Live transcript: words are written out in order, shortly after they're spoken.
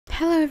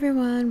Hello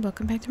everyone,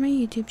 welcome back to my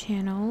YouTube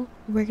channel.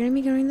 We're gonna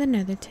be going to the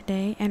Nether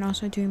today and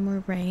also doing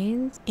more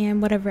raids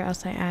and whatever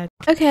else I add.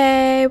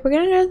 Okay, we're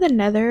gonna go to the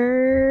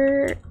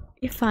Nether.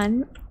 You're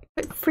fun.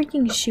 Quit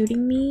freaking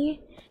shooting me.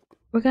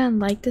 We're gonna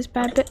like this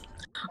bad bit.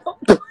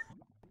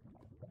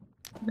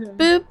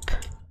 Boop.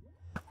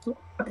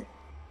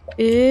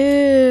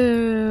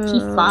 Ew.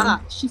 She's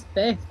fat. She's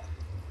big.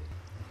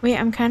 Wait,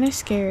 I'm kind of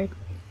scared.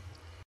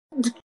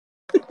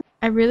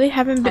 I really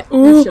haven't been.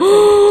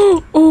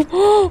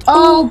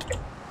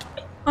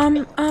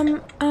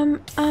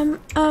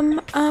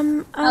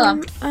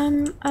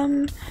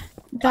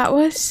 That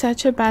was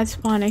such a bad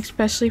spawn,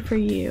 especially for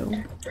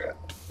you.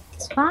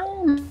 It's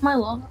fine, my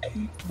love.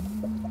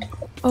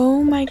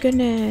 Oh my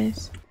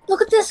goodness.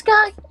 Look at this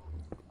guy.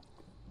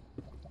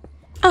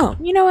 Oh,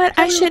 you know what? I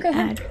Can we should look at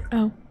him? add.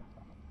 Oh,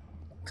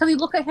 Can you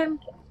look at him?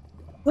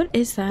 what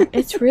is that?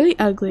 It's really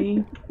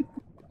ugly.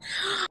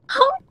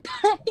 How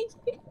big?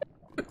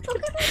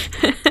 Look at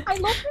him. I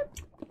love him.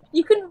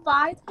 You can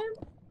ride him.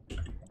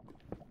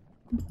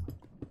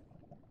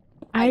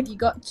 You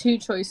got two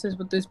choices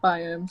with those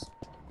biomes.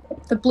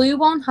 The blue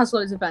one has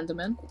loads of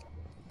Enderman,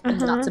 and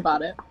that's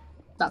about it.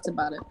 That's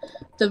about it.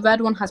 The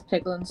red one has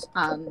piglins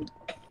and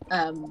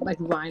like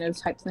rhino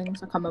type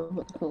things. I can't remember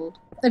what they're called.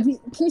 Can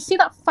you see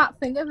that fat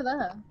thing over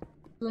there?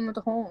 The one with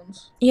the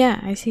horns.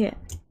 Yeah, I see it.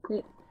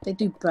 They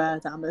do bear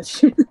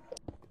damage.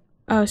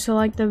 Oh, so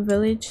like the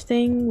village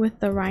thing with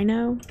the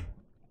rhino?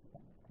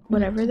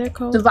 Whatever they're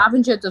called? The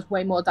Ravager does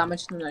way more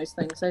damage than those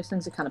things. Those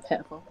things are kind of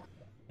pitiful.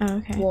 Oh,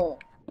 okay. Whoa.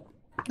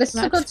 This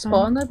is a good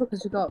spawn though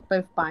because you've got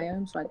both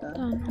biomes right there.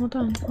 Hold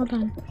on.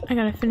 I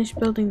gotta finish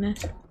building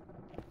this.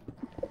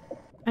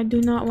 I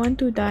do not want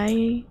to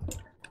die.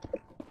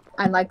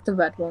 I like the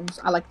red ones.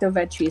 I like the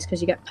red trees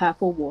because you get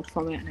purple wood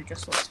from it and it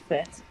just looks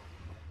fit.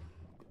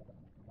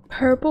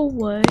 Purple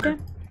wood?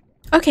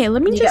 Okay,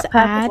 let me just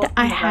add,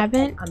 I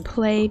haven't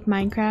played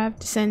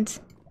Minecraft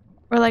since,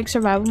 or like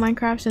survival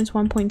Minecraft since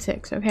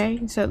 1.6,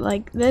 okay? So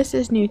like, this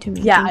is new to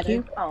me. Yeah, Thank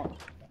you. Oh.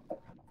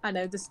 I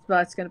know this is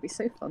going to be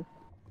so fun.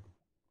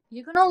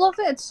 You're going to love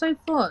it, it's so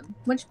fun.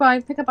 Which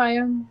biome? Pick a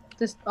biome.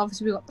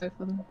 Obviously we got both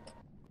of them.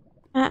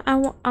 I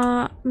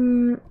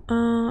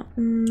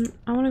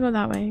want to go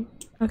that way.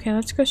 Okay,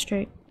 let's go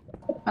straight.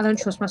 I don't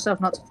trust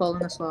myself not to fall in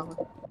this lava.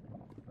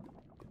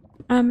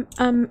 Ma'am,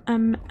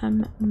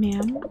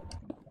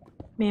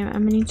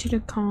 I'm gonna need you to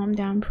calm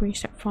down before you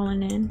start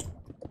falling in.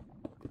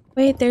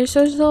 Wait, there's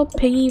those little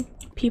piggy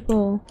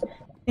people.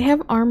 They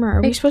have armor.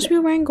 Are we supposed to be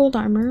wearing gold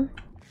armor?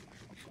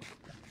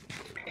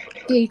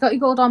 Yeah, you got your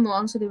gold armor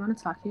on so they won't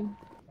attack you.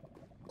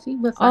 See,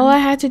 we're friends. All I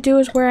had to do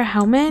was wear a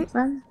helmet?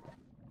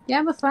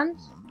 Yeah, we're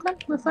friends. Come on,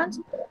 we're friends.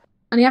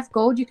 And you have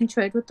gold, you can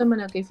trade with them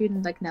and they'll give you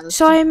like nether.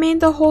 So I made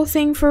the whole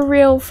thing for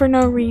real for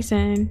no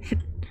reason.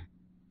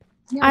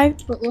 Yeah,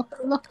 but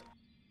look.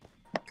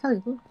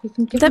 Kelly, look, you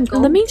can give them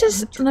gold. Let me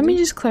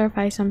just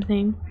clarify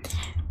something.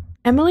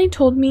 Emily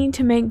told me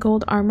to make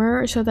gold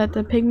armor so that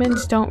the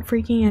pigments don't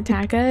freaking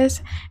attack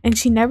us, and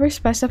she never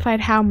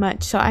specified how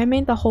much, so I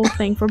made the whole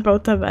thing for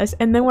both of us.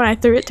 And then when I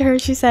threw it to her,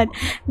 she said,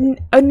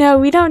 "Oh no,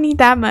 we don't need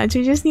that much.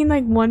 We just need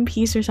like one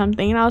piece or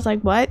something." And I was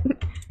like, "What?"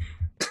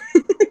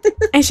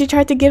 And she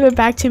tried to give it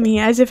back to me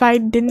as if I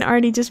didn't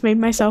already just made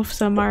myself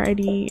some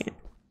already.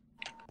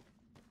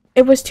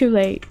 It was too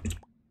late.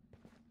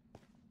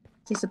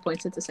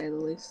 Disappointed to say the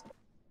least.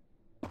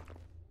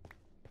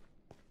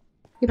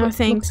 Yeah, no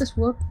thanks. Look at this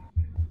wood.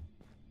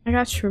 I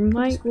got shroom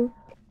light.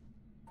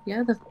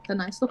 Yeah, they're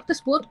nice. Look at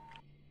this wood.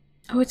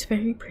 Oh, it's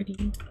very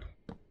pretty.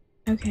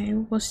 Okay,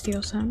 we'll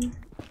steal some.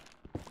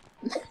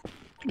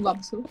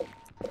 Love some.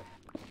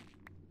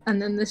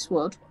 And then this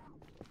wood.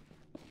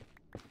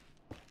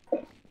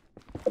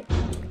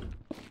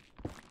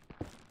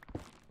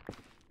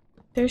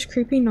 There's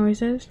creepy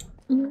noises.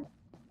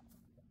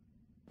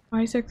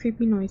 Why is there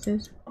creepy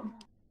noises?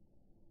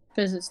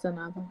 Because it's the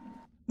Nether.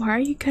 Why are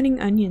you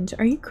cutting onions?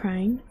 Are you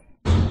crying?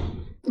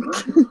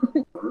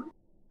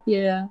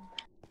 Yeah.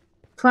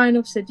 Crying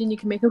obsidian, you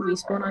can make a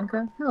respawn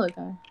anchor. Hello,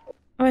 guy.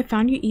 Oh, I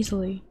found you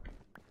easily.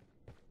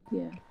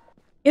 Yeah.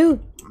 Ew!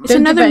 It's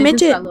another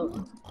midget!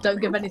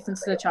 Don't give anything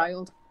to the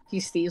child.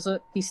 He steals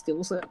it. He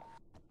steals it.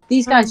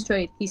 These guys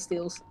trade. He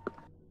steals.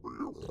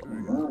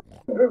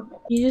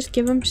 You just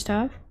give him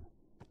stuff?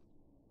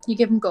 You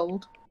give him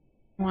gold.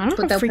 Well, I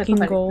don't have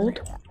freaking gold.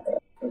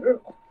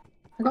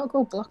 I got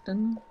gold blocked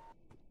in.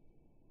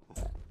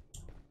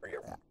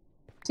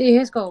 See,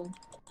 here's gold.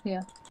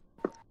 Here.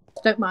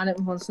 Don't mind it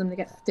once them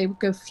they would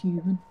go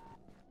fuming.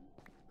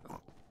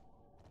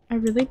 I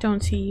really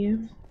don't see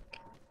you.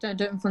 Don't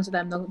do it in front of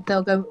them.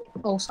 They'll go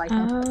all psycho.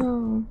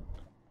 Oh.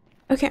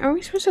 Okay, are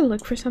we supposed to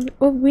look for something?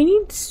 Well, we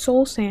need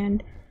soul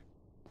sand.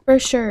 For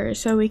sure,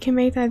 so we can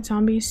make that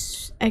zombie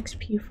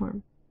XP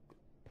farm.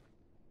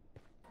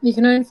 You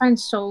can only find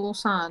soul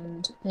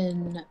sand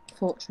in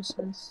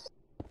fortresses.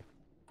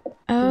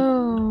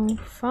 Oh,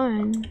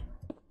 fun.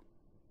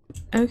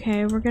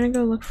 Okay, we're gonna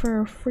go look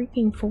for a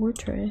freaking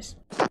fortress.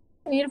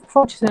 We need a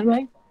fortress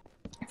anyway.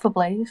 For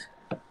Blaze.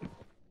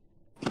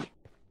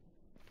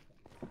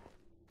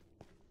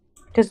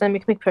 Because then we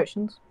can make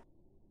potions.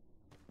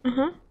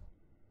 Uh-huh.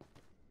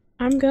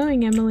 I'm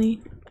going,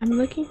 Emily. I'm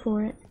looking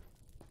for it.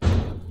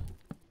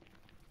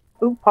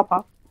 Ooh, pop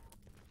up.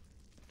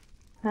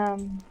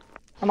 I'm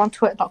on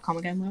twitter.com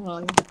again. Where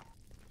are you?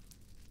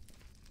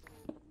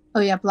 Oh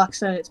yeah,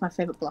 Blackstone. It's my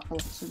favourite block.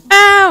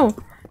 Ow!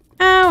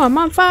 Ow! I'm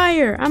on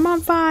fire! I'm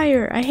on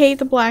fire! I hate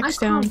the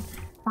Blackstone. I can't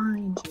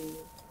find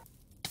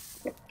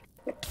you.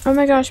 Oh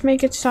my gosh,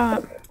 make it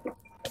stop.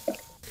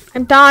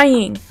 I'm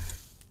dying.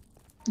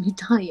 You're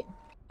dying.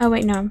 Oh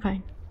wait, no, I'm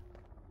fine.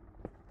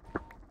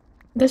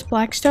 This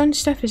Blackstone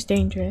stuff is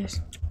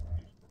dangerous.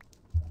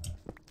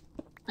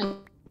 I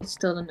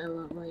still don't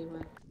know where you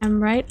went.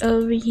 I'm right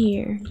over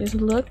here. Just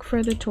look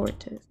for the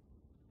tortoise.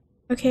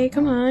 Okay,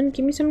 come on.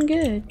 Give me something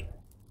good.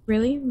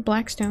 Really?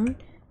 Blackstone?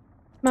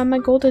 My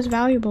gold is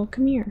valuable.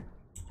 Come here.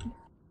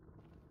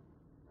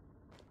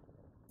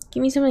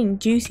 Give me something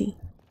juicy.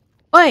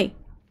 Oi!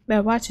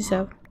 Better watch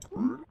yourself.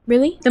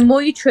 Really? The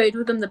more you trade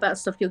with them, the better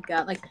stuff you'll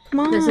get. Like, Come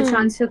on. there's a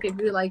chance he'll give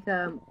you like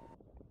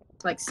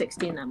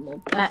 16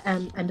 emerald,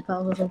 ender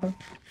pearls or something.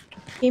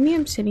 Give me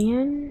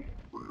obsidian.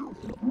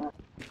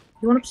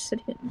 You want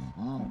obsidian?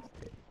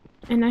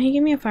 And now he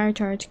gave me a fire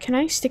charge. Can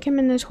I stick him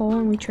in this hole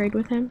and we trade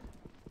with him?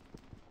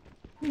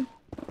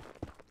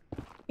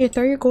 Here,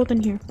 throw your gold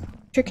in here.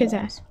 Trick his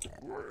ass.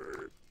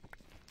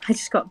 I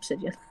just got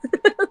obsidian.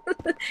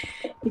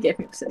 He gave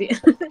me obsidian.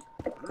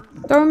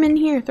 Throw him in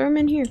here. Throw him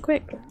in here,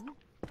 quick.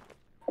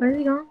 Where's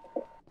he gone?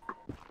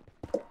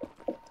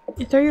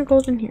 You throw your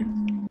gold in here.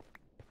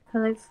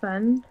 Hello,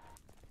 friend.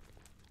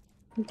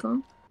 He's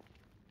gone.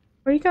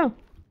 Where'd he go?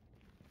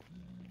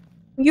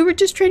 You were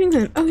just trading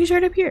him. Oh, he's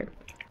right up here.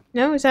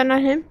 No, is that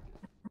not him?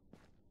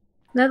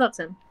 No, that's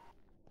him.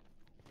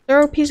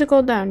 Throw a piece of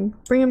gold down.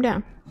 Bring him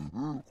down.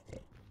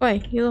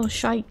 Oi, you little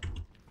shite.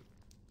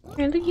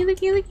 Here, looky.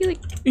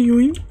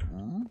 Yoink.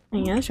 Oh,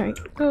 yeah, that's right.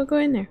 Go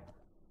in there.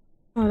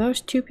 Oh, that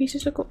was 2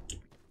 pieces of gold.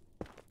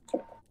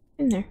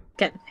 In there.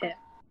 Get in the pit.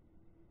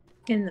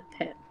 In the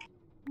pit.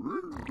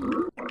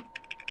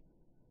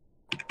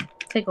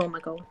 Take all my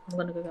gold. I'm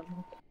gonna go get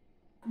more.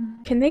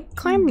 Can they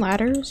climb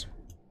ladders?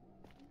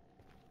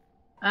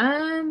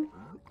 Don't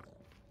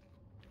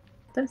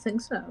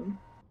think so.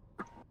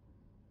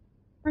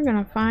 We're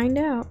gonna find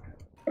out.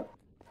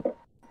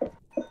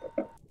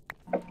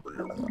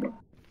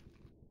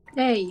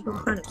 Hey, you can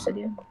find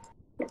obsidian.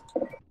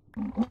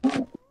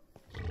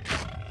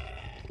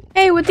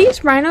 Hey, would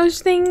these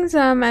rhinos things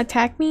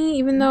attack me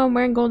even though I'm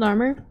wearing gold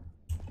armor?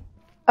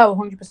 Oh,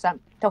 100%.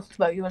 They'll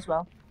throw you as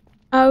well.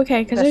 Oh,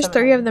 okay, because there's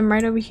 3 of them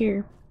right over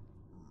here.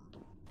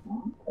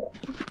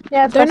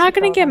 Yeah, they're not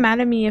gonna get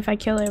mad at me if I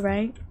kill it,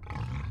 right?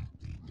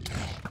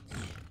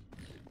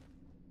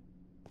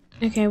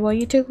 Okay, well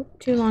you took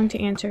too long to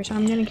answer, so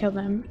I'm gonna kill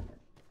them.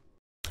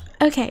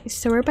 Okay,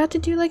 so we're about to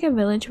do like a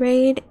village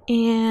raid,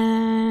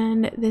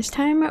 and this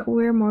time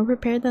we're more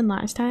prepared than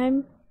last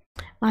time.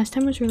 Last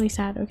time was really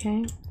sad,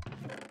 okay?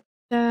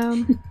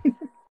 So,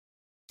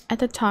 at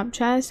the top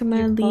chest, I'm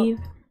gonna leave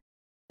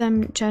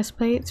some chest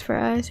plates for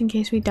us in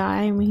case we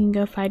die and we can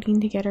go fighting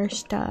to get our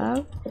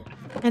stuff.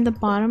 And the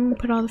bottom,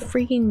 put all the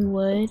freaking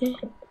wood.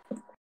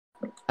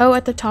 Oh,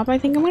 at the top, I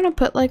think I'm gonna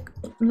put like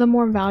the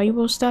more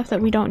valuable stuff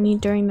that we don't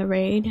need during the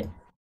raid,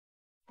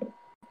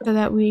 so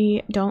that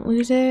we don't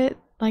lose it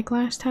like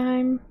last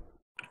time.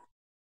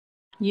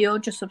 You're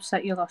just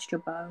upset you lost your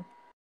bow.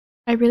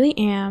 I really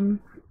am.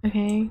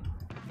 Okay.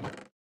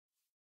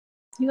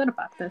 You got a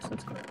back this,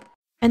 that's good.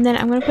 And then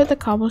I'm gonna put the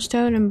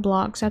cobblestone and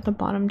blocks at the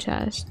bottom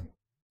chest.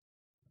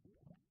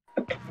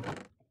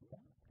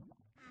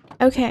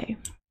 Okay.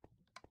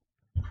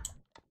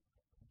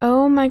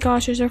 Oh my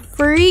gosh, there's a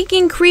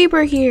freaking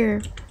creeper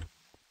here!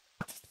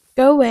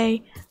 Go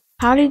away.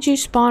 How did you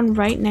spawn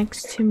right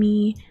next to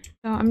me?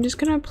 So I'm just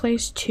gonna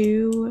place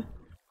 2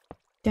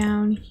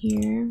 down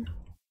here.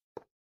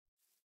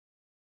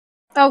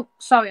 Oh,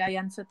 sorry, I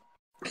answered.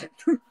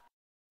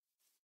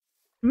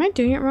 Am I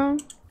doing it wrong?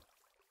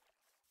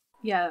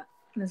 Yeah,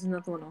 there's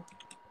another one off.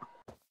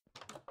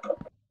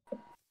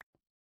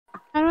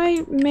 How do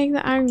I make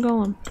the iron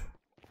golem?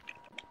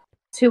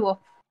 2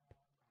 up.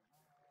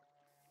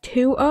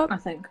 2 up? I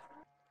think.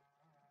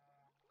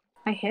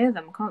 I hear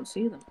them, I can't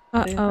see them.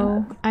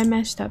 Uh-oh, I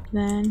messed up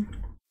then.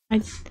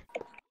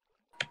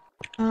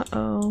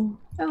 Uh-oh.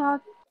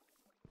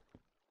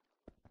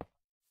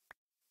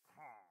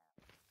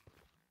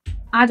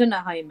 I don't know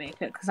how you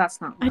make it, because that's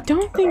not right. I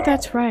don't think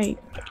that's right.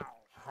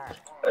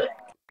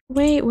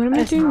 Wait, what am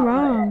I doing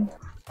wrong?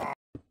 Right.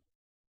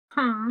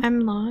 Huh? I'm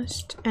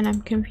lost, and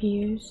I'm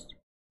confused.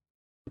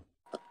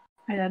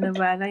 I don't know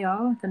where they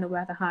are, I don't know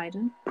where they're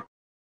hiding.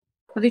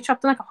 Are they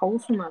trapped in like a hole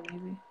somewhere,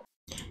 maybe?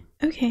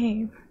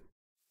 Okay.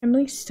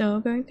 Emily's still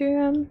going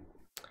through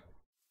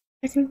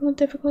technical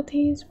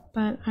difficulties,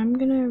 but I'm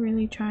gonna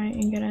really try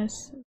and get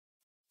us.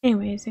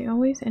 Anyways, they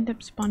always end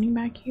up spawning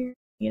back here.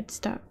 We get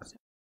stuck. So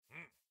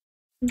it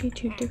won't be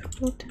too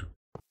difficult.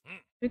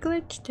 We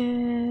glitched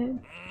it.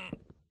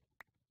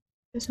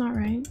 It's not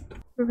right.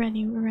 We're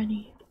ready. We're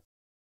ready.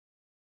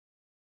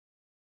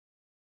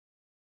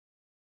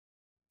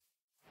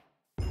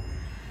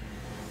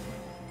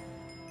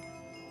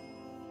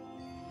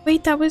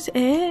 Wait, that was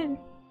it?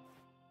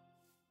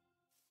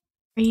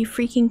 Are you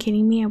freaking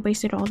kidding me? I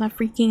wasted all that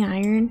freaking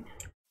iron.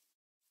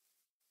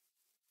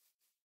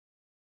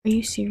 Are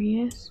you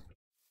serious?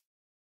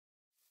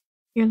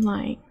 You're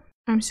lying.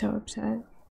 I'm so upset.